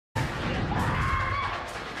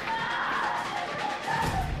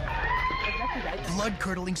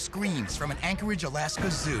blood-curdling screams from an Anchorage,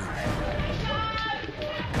 Alaska zoo.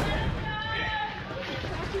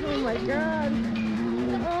 Oh my God.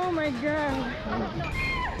 Oh my God.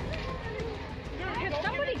 Can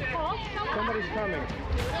somebody call someone? Somebody's coming.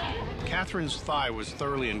 Catherine's thigh was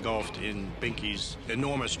thoroughly engulfed in Binky's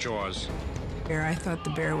enormous jaws. I thought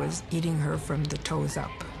the bear was eating her from the toes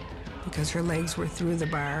up because her legs were through the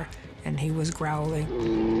bar and he was growling.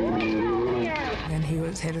 And he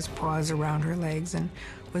had his paws around her legs and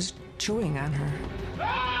was chewing on her.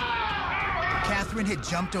 Catherine had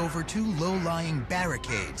jumped over 2 low-lying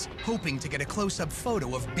barricades, hoping to get a close-up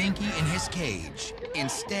photo of Binky in his cage.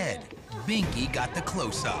 Instead, Binky got the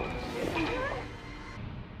close-up.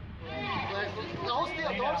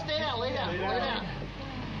 Don't stay down, lay down, lay down.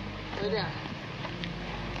 Lay down.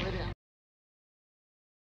 Lay down.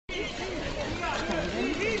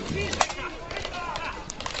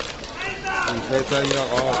 Dann fällt er hier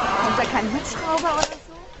raus. Kommt da kein Hubschrauber oder so?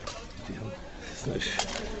 Ja, ist nicht.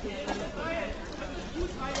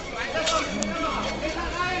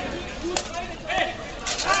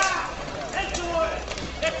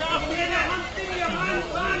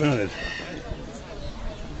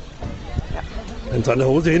 Nimmt seine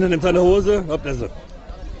Hose hin, nimmt seine Hose, habt ihr sie.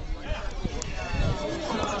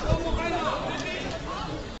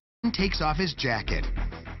 Takes off his jacket,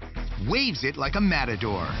 waves it like a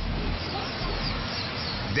matador.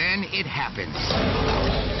 Then it happens.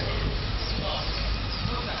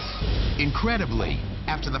 Incredibly,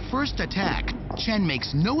 after the first attack, Chen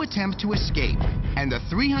makes no attempt to escape, and the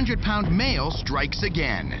 300-pound male strikes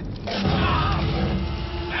again.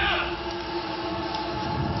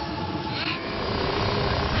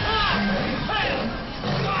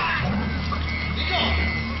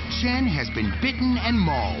 Chen has been bitten and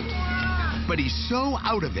mauled, but he's so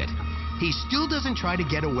out of it, he still doesn't try to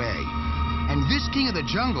get away. And this king of the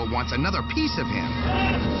jungle wants another piece of him.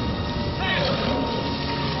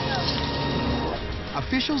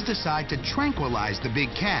 Officials decide to tranquilize the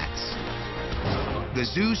big cats. The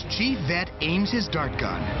zoo's chief vet aims his dart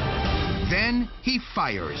gun. Then he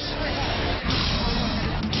fires.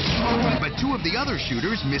 But 2 of the other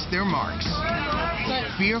shooters miss their marks.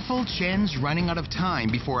 Fearful Chen's running out of time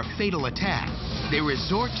before a fatal attack, they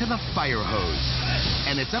resort to the fire hose.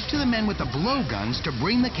 And it's up to the men with the blowguns to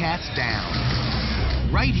bring the cats down.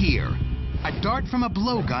 Right here, a dart from a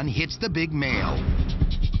blowgun hits the big male.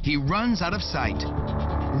 He runs out of sight,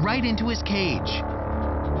 right into his cage.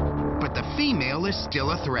 But the female is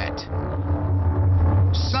still a threat.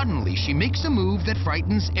 Suddenly, she makes a move that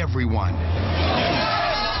frightens everyone.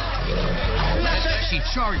 She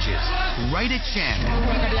charges right at Chen.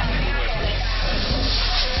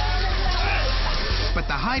 But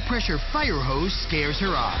the high-pressure fire hose scares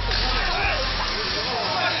her off.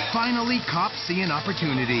 Finally, cops see an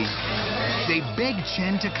opportunity. They beg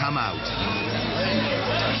Chen to come out.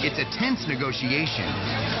 It's a tense negotiation,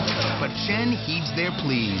 but Chen heeds their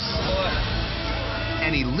pleas.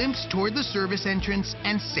 And he limps toward the service entrance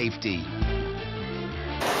and safety.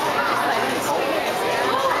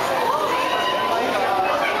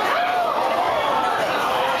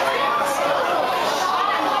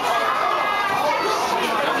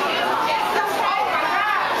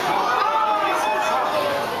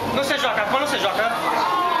 Não se joga, quando você joga?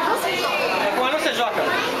 Quando você joga?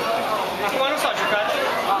 Quando só joga?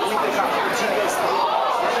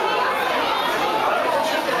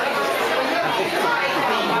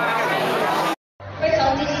 非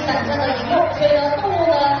常积极胆战的一个，所以呢，动物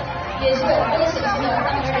呢也是有风险性的，当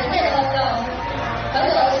然人类呢要很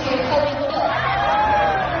有的去靠近顾客。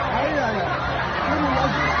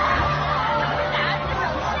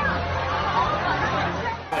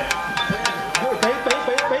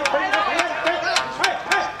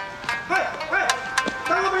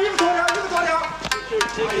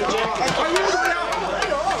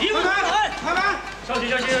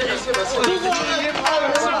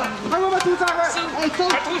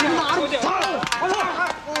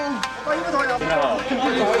把衣服脱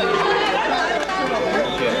掉。